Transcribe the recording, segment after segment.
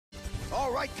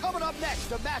All right, coming up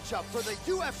next, a matchup for the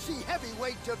UFC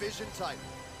heavyweight division title.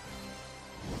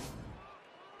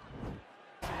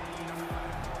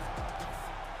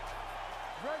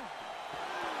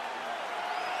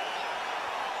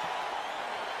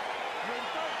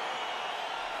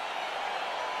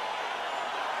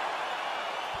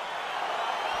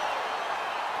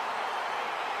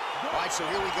 All right, so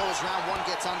here we go as round one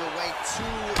gets underway. Two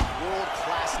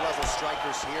world-class level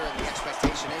strikers here, and the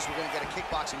expectation is we're going to get a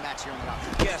kickboxing match here in the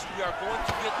octagon. Yes, we are going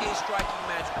to get a striking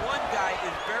match. One guy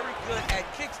is very good at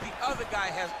kicks. The other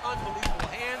guy has unbelievable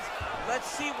hands. Let's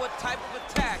see what type of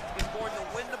attack is going to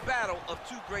win the battle of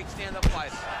two great stand-up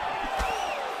fighters.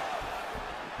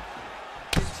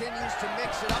 Continues to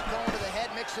mix it up, going to the head,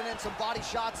 mixing in some body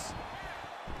shots.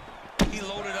 He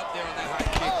loaded up there on that high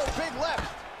kick. Oh, big left.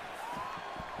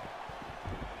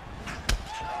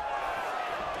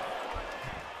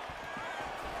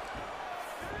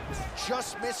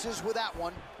 Just misses with that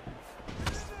one.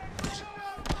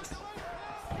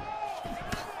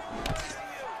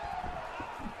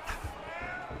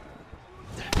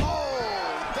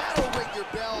 Oh, that'll ring your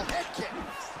bell. Head kick.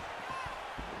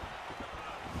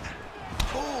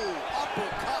 Ooh,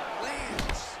 uppercut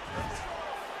lands.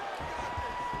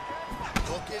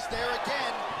 Hook is there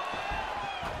again.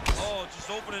 Oh, just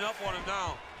opening up on him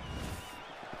now.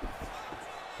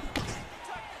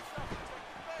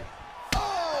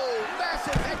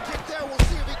 Massive head kick there. We'll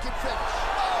see if he can finish.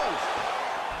 Oh!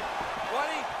 What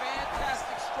a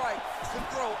fantastic strike to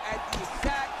throw at the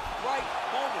exact right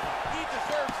moment. He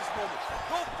deserves this moment.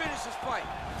 Go finish this fight.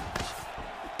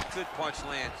 Good punch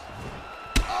lands.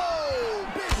 Oh!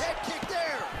 Big head kick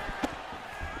there.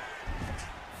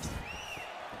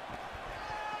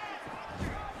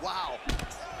 Wow.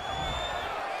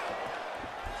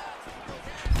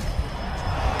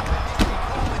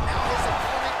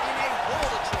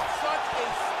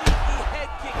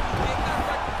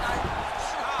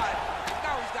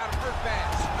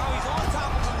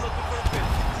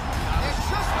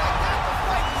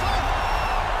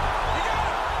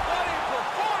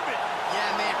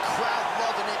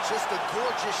 Just a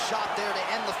gorgeous shot there to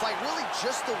end the fight. Really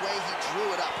just the way he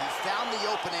drew it up. He found the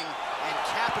opening and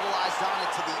capitalized on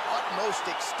it to the utmost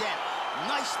extent.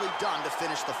 Nicely done to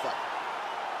finish the fight.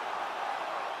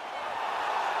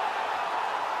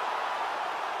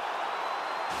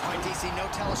 All right, DC, no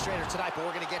telestrator tonight, but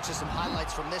we're going to get you some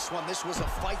highlights from this one. This was a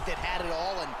fight that had it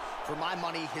all, and for my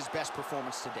money, his best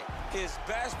performance to date. His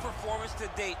best performance to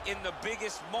date in the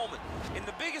biggest moment. In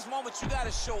the biggest moments, you got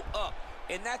to show up.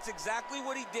 And that's exactly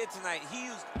what he did tonight. He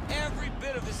used every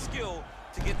bit of his skill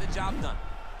to get the job done.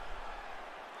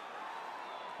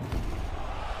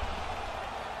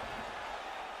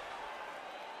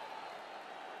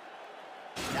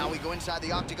 Now we go inside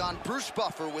the octagon. Bruce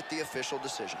Buffer with the official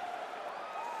decision.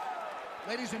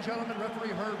 Ladies and gentlemen,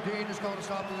 referee Herb Dean has called a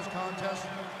stop to this contest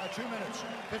at 2 minutes,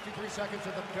 53 seconds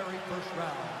of the very first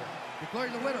round.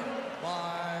 Declaring the winner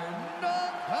by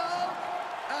knockout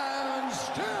and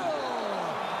still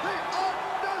the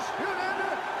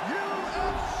undisputed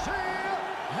UFC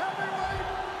heavyweight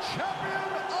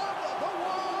champion of the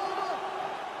world,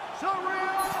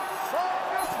 Surreal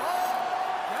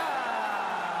Gane.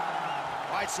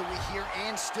 All right, so we hear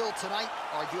and still tonight,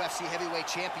 our UFC heavyweight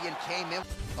champion came in.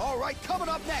 All right, coming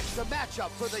up next, a matchup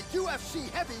for the UFC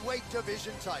heavyweight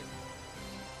division title.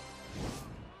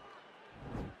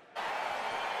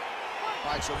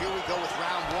 All right, so here we go with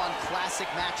round one. Classic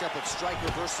matchup of striker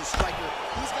versus striker.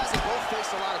 These guys have both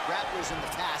faced a lot of grapplers in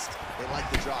the past. They like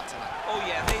the draw tonight. Oh,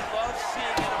 yeah, they love seeing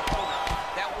an opponent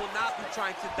that will not be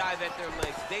trying to dive at their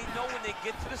legs. They know when they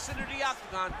get to the center of the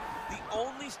octagon, the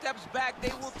only steps back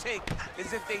they will take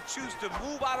is if they choose to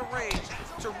move out of range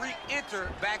to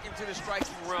re-enter back into the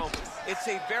striking realm. It's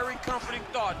a very comforting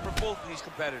thought for both of these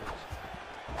competitors.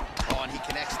 Oh, and he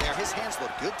connects there. His hands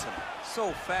look good tonight.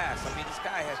 So fast. I mean, this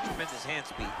guy has tremendous hand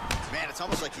speed. Man, it's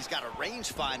almost like he's got a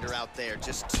rangefinder out there.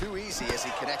 Just too easy as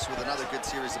he connects with another good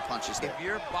series of punches there. If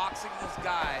you're boxing this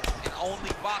guy and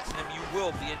only boxing him, you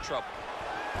will be in trouble.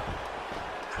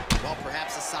 Well,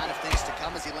 perhaps a sign of things to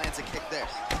come as he lands a kick there.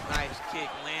 Nice kick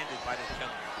landed by this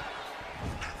gentleman.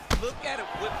 Look at it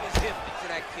whip his hip into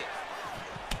that kick.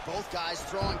 Both guys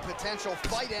throwing potential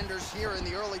fight enders here in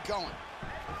the early going.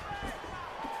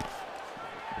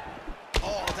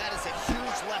 Oh, that is a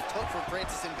huge left hook from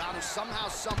Ngannou. Somehow,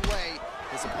 some way,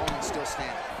 his opponent's still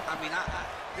standing. I mean,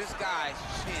 this guy's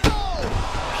chin. Oh!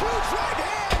 Huge right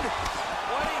hand!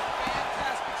 What a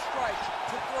fantastic strike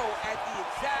to throw at the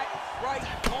exact right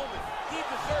moment. He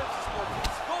deserves this moment.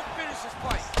 Go finish this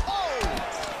fight. Oh!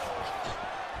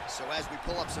 So as we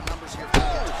pull up some numbers here, 9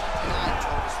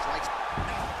 total strikes.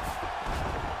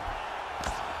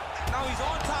 Now he's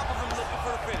on top of him looking for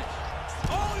the finish.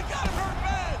 Oh, he got him hurt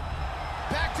bad.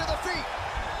 Back to the feet.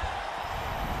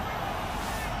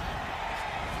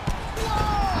 Whoa!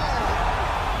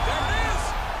 There it is.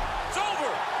 It's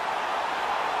over.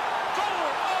 It's over.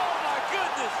 Oh, my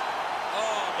goodness.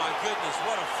 Oh, my goodness.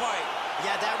 What a fight.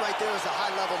 Yeah, that right there is a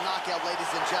high-level knockout,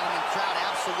 ladies and gentlemen. Crowd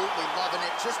absolutely loving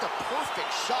it. Just a perfect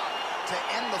shot to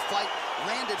end the fight.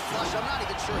 Landed flush. I'm not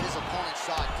even sure his opponent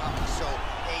saw it coming. So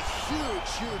a huge,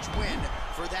 huge win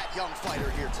for that young fighter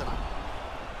here tonight.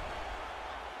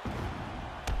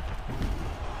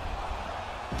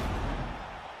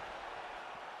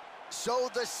 So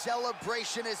the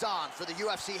celebration is on for the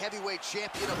UFC heavyweight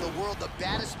champion of the world, the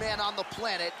baddest man on the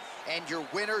planet, and your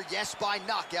winner, yes, by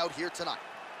knockout here tonight.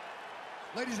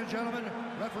 Ladies and gentlemen,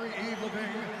 referee Yves Levine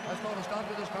has called a stop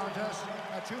to this contest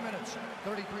at 2 minutes,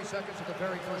 33 seconds of the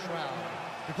very first round.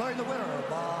 Declaring the winner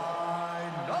by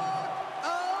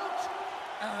knockout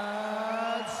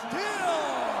and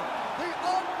still the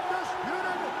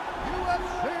undisputed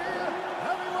UFC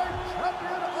heavyweight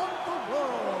champion of the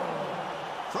world,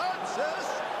 Francis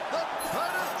the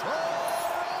Predator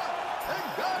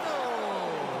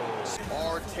Ngannou.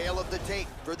 Our tale of the tape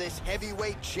for this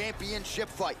heavyweight championship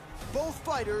fight. Both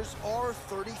fighters are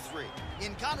 33.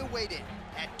 Ngannou weighed in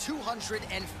at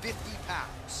 250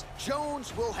 pounds.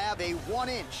 Jones will have a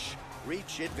 1-inch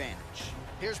reach advantage.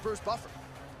 Here's Bruce Buffer.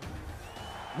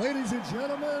 Ladies and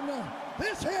gentlemen,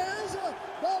 this is the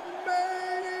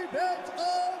main event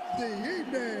of the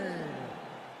evening.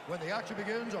 When the action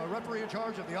begins, our referee in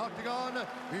charge of the octagon,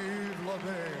 Yves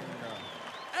Levine.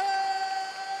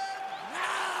 And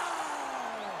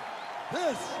now,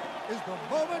 this is the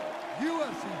moment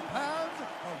UFC fans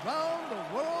around the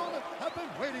world have been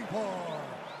waiting for.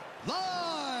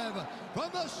 Live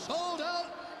from the sold-out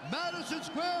Madison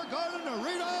Square Garden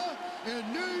Arena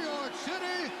in New York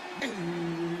City, it's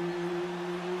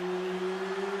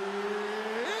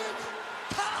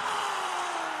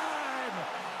time!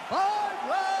 5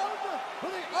 rounds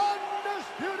for the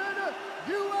undisputed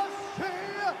UFC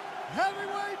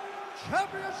Heavyweight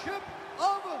Championship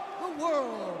of the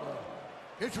world.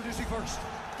 Introducing first,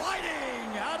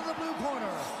 fighting out of the blue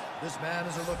corner. This man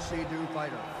is a look-see-do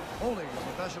fighter, holding a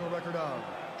professional record of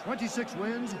 26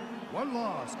 wins, 1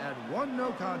 loss, and 1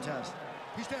 no contest.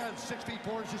 He stands 6 feet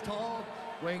 4 inches tall,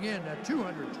 weighing in at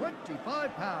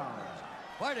 225 pounds.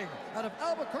 Fighting out of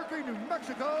Albuquerque, New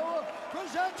Mexico,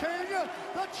 presenting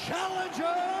the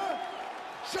challenger,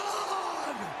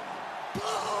 John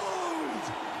Bones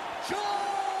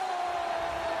Jones!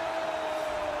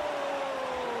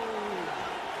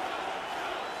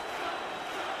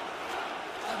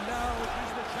 And now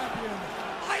he's the champion,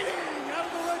 fighting out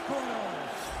of the red corner.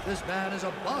 This man is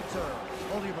a boxer,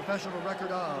 holding a professional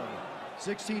record of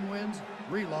 16 wins,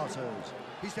 3 losses.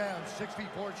 He stands 6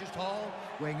 feet 4 inches tall,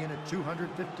 weighing in at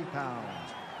 250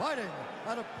 pounds. Fighting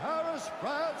out of Paris,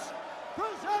 France,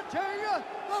 presenting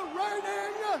the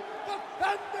reigning,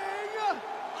 defending,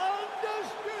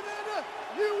 undisputed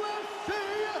UFC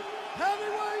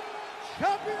heavyweight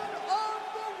champion of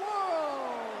the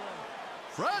world,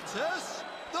 Francis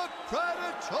the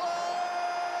Predator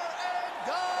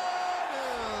Ngannou.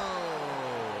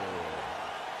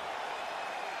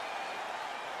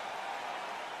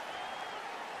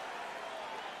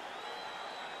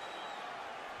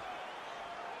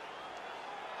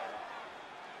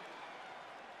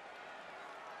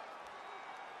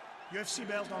 UFC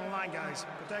belt on the line, guys.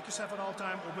 Protect yourself at all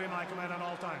time, obey my command at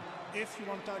all time. If you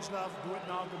want to touch love, do it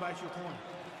now, go back to your corner.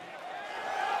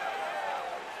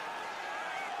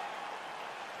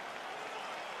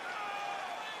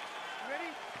 Ready?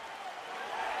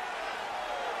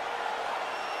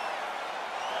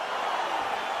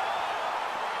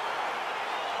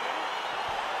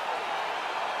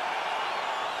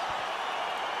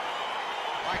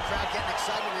 All right, crowd getting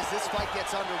excited as this fight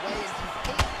gets underway, and you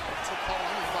hate to call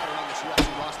any fighter on this UFC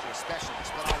roster a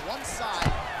specialist, but on one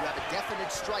side, you have a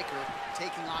definite striker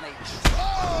taking on a...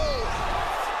 Oh!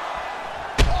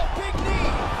 Oh, big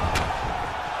knee!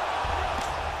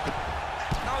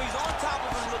 Now he's on top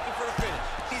of him looking for the finish.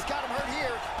 He's got him hurt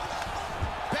here.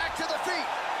 Back to the feet.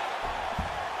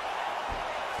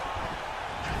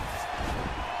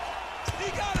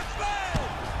 He got it bad!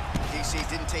 DC,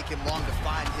 didn't take him long to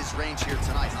find his range here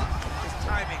tonight, huh? His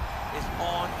timing is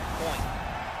on point.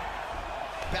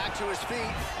 Back to his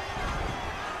feet.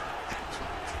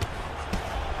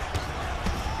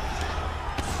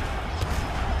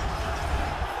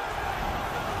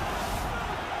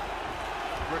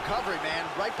 Recovery, man.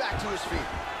 Right back to his feet.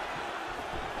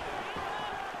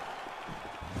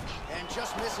 And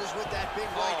just misses with that big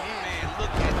right hand. Man,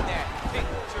 look at that.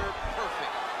 Picture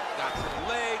perfect. Got to the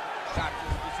leg,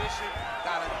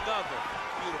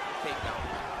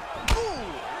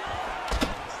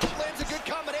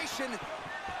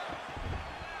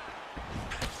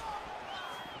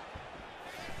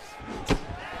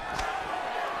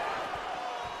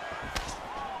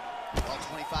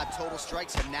 total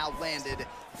strikes have now landed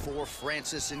for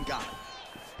Francis Ngannou.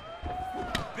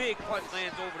 Big punch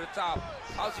lands over the top.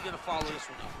 How's he gonna follow this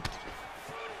one up?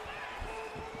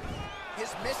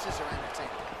 His misses are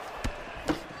entertaining.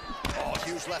 Oh,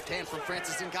 huge left hand from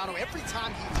Francis Ngannou. Every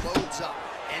time he loads up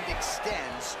and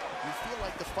extends, you feel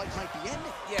like the fight might be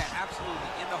ending. Yeah, absolutely.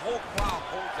 And the whole crowd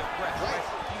holds their breath, right?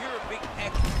 You hear a big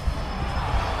X.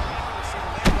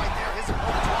 Right there, his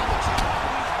opponent's on the chin.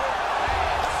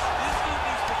 This dude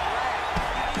needs to grab.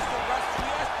 He needs to wrestle.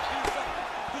 He has to do something.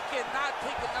 He cannot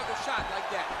take another shot like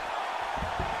that.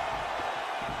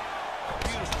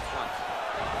 Beautiful punch.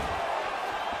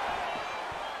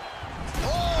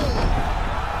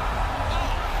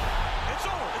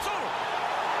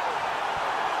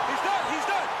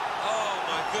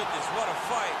 Goodness, what a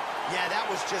fight. Yeah, that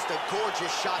was just a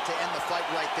gorgeous shot to end the fight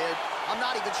right there. I'm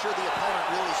not even sure the opponent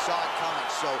really saw it coming.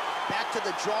 So back to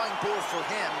the drawing board for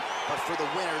him, but for the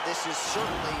winner, this is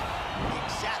certainly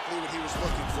exactly what he was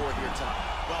looking for here tonight.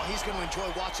 Well, he's going to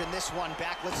enjoy watching this one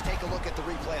back. Let's take a look at the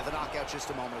replay of the knockout just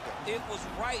a moment ago. It was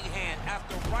right hand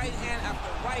after right hand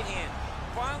after right hand.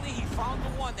 Finally, he found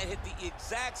the one that hit the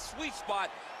exact sweet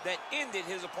spot that ended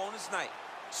his opponent's night.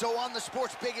 So on the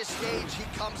sport's biggest stage, he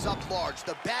comes up large.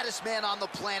 The baddest man on the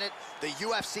planet, the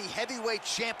UFC heavyweight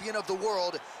champion of the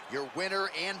world, your winner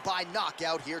and by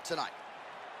knockout here tonight.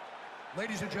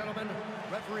 Ladies and gentlemen,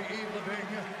 referee Yves Levine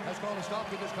has called a stop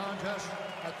to this contest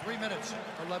at 3 minutes,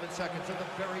 11 seconds of the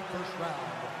very first round.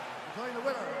 Declaring the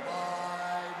winner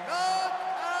by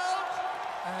knockout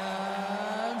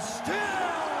and still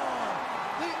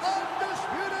the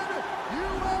undisputed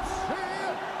UFC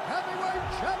heavyweight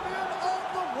champion of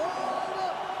the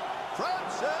world,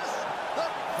 Francis the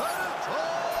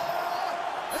Predator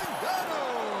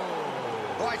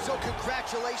Ngannou. All right, so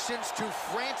congratulations to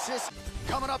Francis.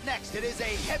 Coming up next, it is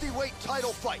a heavyweight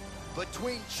title fight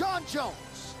between Jon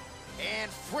Jones and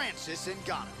Francis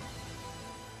Ngannou.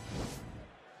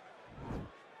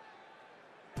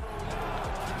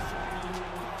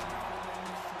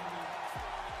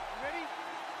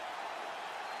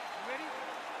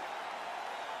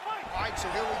 All right, so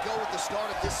here we go with the start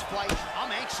of this fight.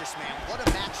 I'm anxious, man. What a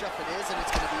matchup it is, and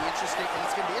it's going to be interesting. And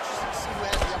it's going to be interesting to see who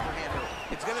has the upper hand early.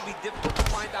 It's going to be difficult to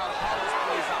find out how this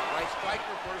plays out, right?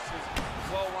 Striker versus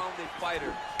well-rounded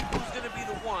fighter. Who's going to be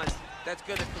the one that's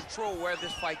going to control where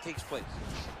this fight takes place?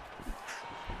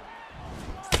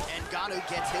 And Ngannou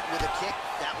gets hit with a kick.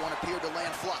 That one appeared to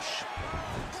land flush.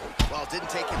 Well, it didn't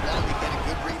take him long to get a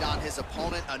good read on his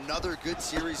opponent. Another good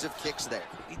series of kicks there.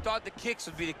 He thought the kicks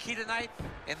would be the key tonight,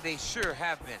 and they sure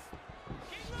have been.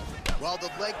 Well, the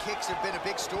leg kicks have been a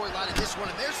big storyline in this one,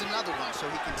 and there's another one. So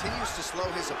he continues to slow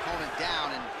his opponent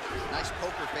down, and nice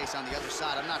poker face on the other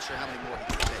side. I'm not sure how many more he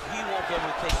can take. He won't be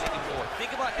able to take any more.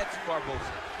 Think about Edson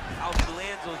Barboza. How he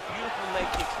lands those beautiful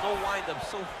leg kicks, no wind-up,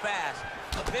 so fast.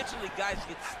 Eventually, guys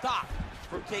get stopped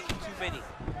from taking too many.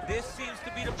 This seems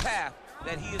to be the path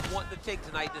that he is wanting to take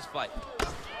tonight, this fight.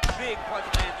 Big punch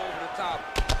lands over the top.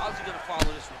 How's he going to follow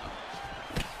this one up?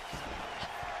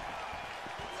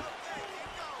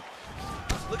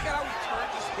 Look at how he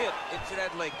turns his hip into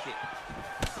that leg kick.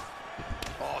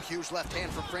 Oh, huge left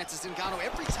hand from Francis Ngannou.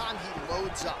 Every time he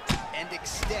loads up and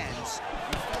extends,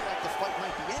 you feel like the fight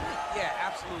might be ending. Yeah,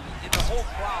 absolutely. And the whole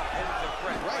crowd holds their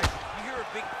breath, Right. You hear a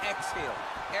big exhale.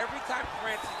 Every time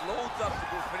Francis loads up to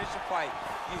go finish a fight,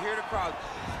 you hear the crowd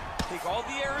take all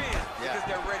the air in because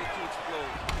they're ready to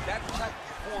explode. That's the type of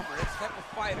performer, that's the type of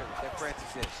fighter that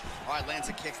Francis is. All right, lands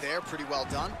a kick there. Pretty well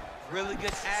done. Really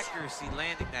good accuracy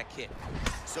landing that kick.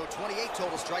 So 28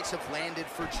 total strikes have landed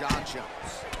for Jon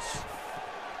Jones.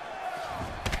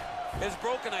 It's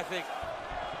broken, I think.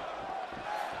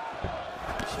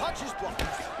 Punches blocked.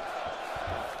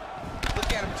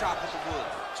 Look at him chop at the wood.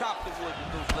 Chop the wood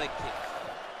with those leg kicks.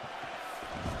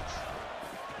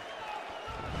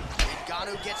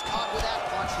 Ngannou gets caught with that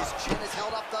punch. His chin is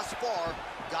held up thus far.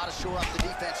 Got to shore up the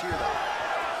defense here, though.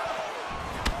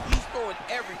 He's throwing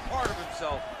every part of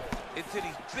himself into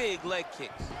these big leg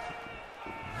kicks.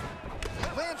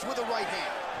 Lands with a right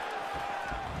hand.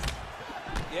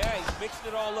 Yeah, he's mixing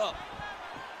it all up.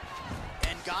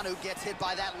 And Ngannou gets hit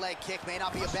by that leg kick. May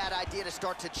not be a bad idea to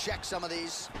start to check some of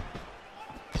these.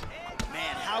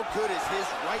 Man, how good is his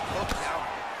right hook now?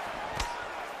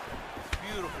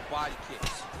 Beautiful body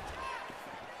kicks.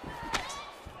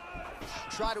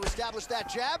 Try to establish that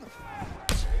jab.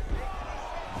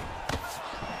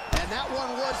 And that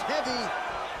one was heavy.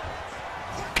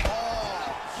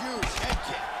 Oh, huge head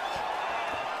kick.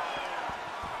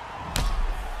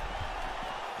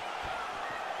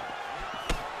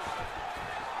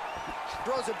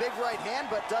 Throws a big right hand,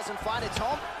 but doesn't find its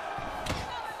home.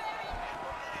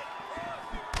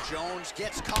 Jones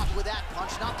gets caught with that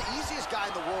punch. Not the easiest guy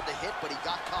in the world to hit, but he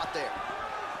got caught there.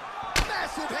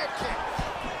 Massive head kick.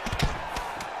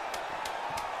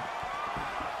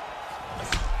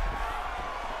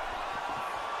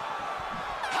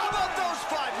 How about those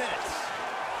 5 minutes?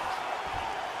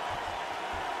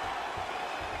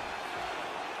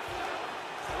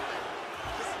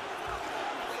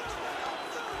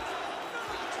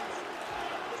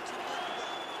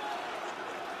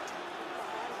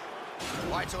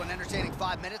 All right, so an entertaining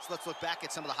 5 minutes. Let's look back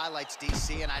at some of the highlights,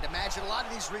 DC, and I'd imagine a lot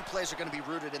of these replays are going to be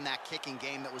rooted in that kicking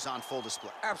game that was on full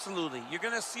display. Absolutely. You're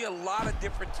going to see a lot of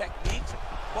different techniques,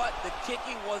 but the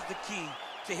kicking was the key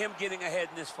to him getting ahead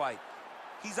in this fight.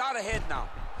 He's out ahead now.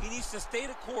 He needs to stay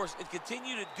the course and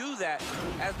continue to do that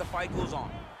as the fight goes on.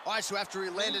 All right, so after he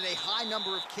landed a high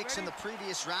number of kicks in the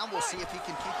previous round, we'll see if he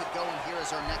can keep it going here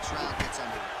as our next round gets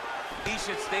underway. He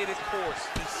should stay the course.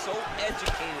 He's so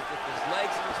educated with his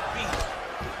legs and his feet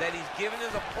that he's given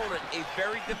his opponent a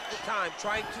very difficult time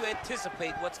trying to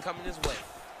anticipate what's coming his way.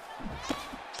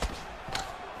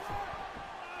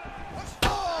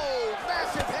 Oh,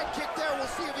 massive head kick there. We'll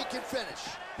see if he can finish.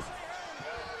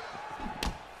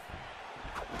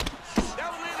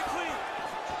 That one landed clean.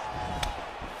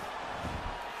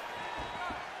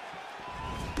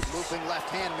 Looping left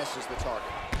hand misses the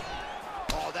target.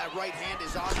 Oh, that right hand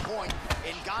is on point.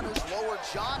 Ngannou's lower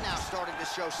jaw now starting to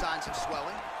show signs of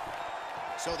swelling.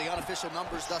 So the unofficial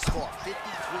numbers thus far, 53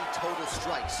 total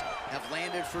strikes have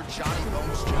landed for Johnny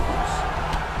Bones Jones.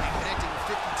 And connecting with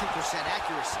 52%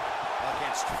 accuracy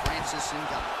against Francis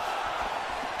Ngannou.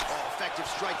 Oh, effective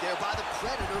strike there by the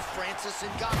Predator, Francis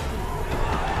Ngannou.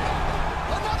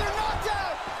 Another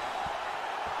knockdown!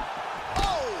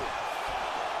 Oh!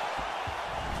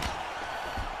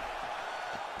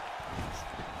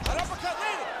 An uppercut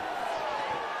landed.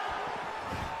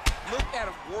 Look at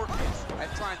him working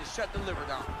at trying to shut the liver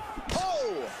down.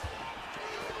 Oh!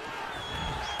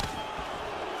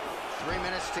 3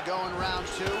 minutes to go in round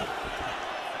 2.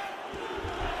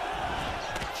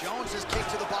 Jones's kick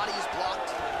to the body is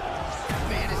blocked.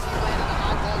 Man, as he landed a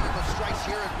high volume of strikes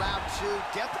here in round 2,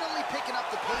 definitely picking up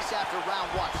the pace after round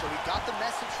 1. So he got the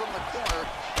message from the corner,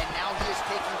 and now he is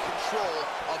taking control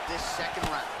of this second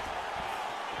round.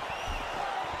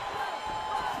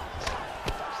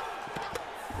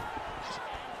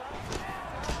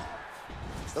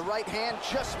 The right hand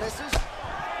just misses.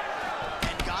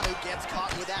 And Ngannou gets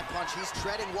caught with that punch. He's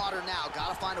treading water now.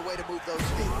 Got to find a way to move those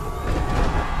feet.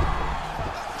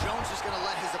 Jones is going to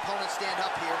let his opponent stand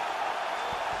up here.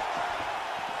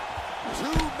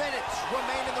 2 minutes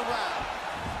remain in the round.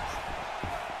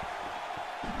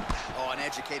 Oh, an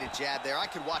educated jab there. I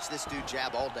could watch this dude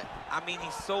jab all day. I mean,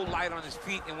 he's so light on his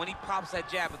feet, and when he pops that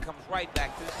jab, it comes right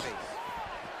back to his face.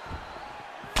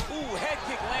 Ooh, head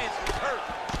kick lands. He's hurt.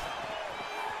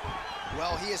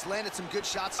 Well, he has landed some good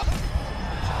shots. Kick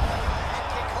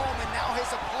home, and now his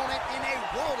opponent in a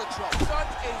world of trouble.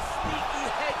 Such a sneaky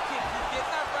head kick. He did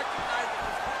not recognize it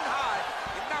was hitting high,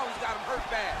 and now he's got him hurt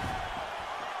bad.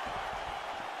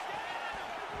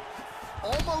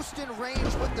 Almost in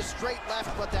range with the straight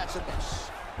left, but that's a miss.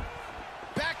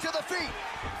 Back to the feet.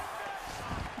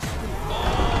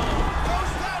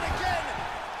 Goes down again.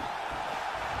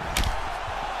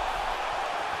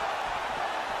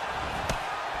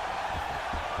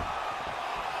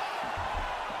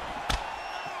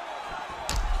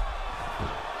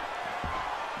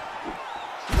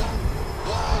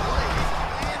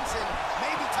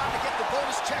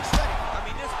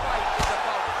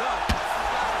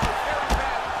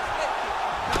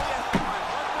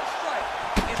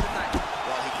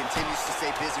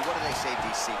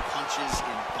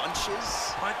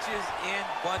 Punches in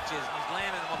bunches. He's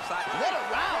landing them upside. What a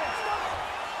round!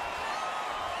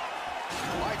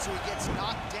 All right, so he gets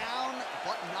knocked down,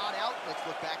 but not out. Let's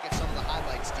look back at some of the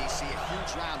highlights, DC. A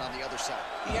huge round on the other side.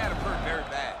 He had him hurt very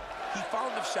bad. He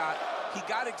found the shot. He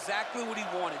got exactly what he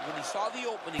wanted. When he saw the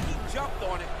opening, he jumped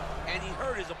on it, and he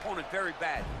hurt his opponent very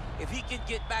bad. If he can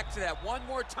get back to that one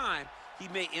more time, he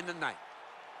may end the night.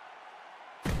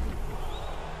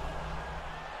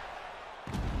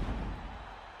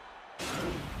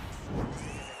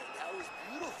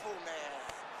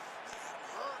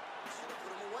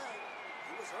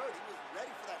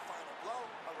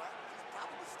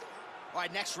 All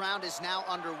right, next round is now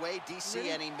underway. DC,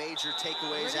 any major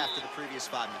takeaways after the previous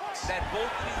 5 minutes? That both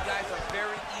of these guys are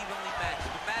very evenly matched.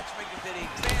 The matchmakers did a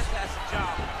fantastic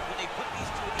job when they put these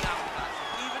two in the octagon.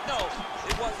 Even though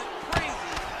it wasn't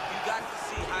crazy, you got to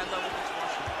see high-level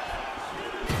expression.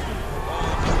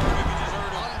 Oh, he just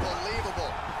heard him.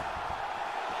 Unbelievable.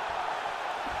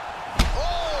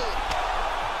 Oh!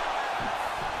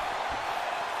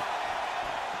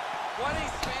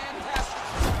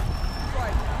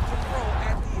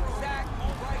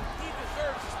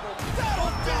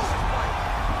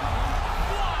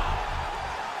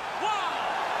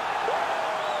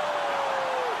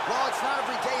 Well, it's not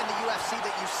every day in the UFC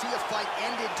that you see a fight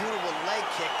ended due to a leg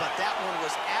kick, but that one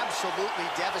was absolutely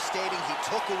devastating. He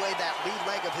took away that lead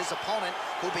leg of his opponent,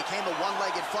 who became a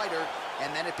one-legged fighter,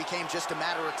 and then it became just a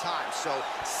matter of time. So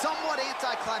somewhat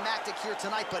anticlimactic here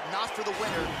tonight, but not for the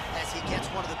winner, as he gets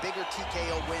one of the bigger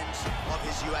TKO wins of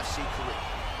his UFC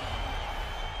career.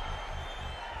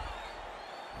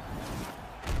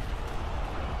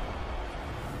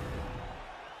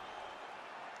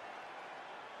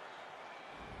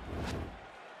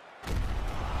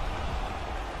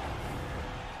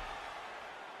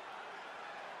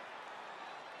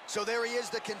 So there he is,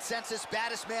 the consensus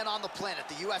baddest man on the planet,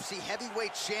 the UFC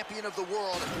heavyweight champion of the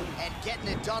world, and getting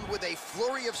it done with a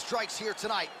flurry of strikes here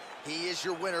tonight. He is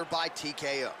your winner by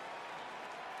TKO.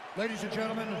 Ladies and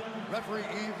gentlemen, referee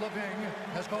Yves Lavigne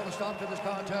has called a stop to this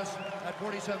contest at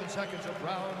 47 seconds of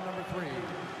round number 3.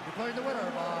 Declaring the winner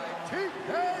by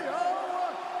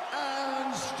TKO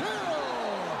and still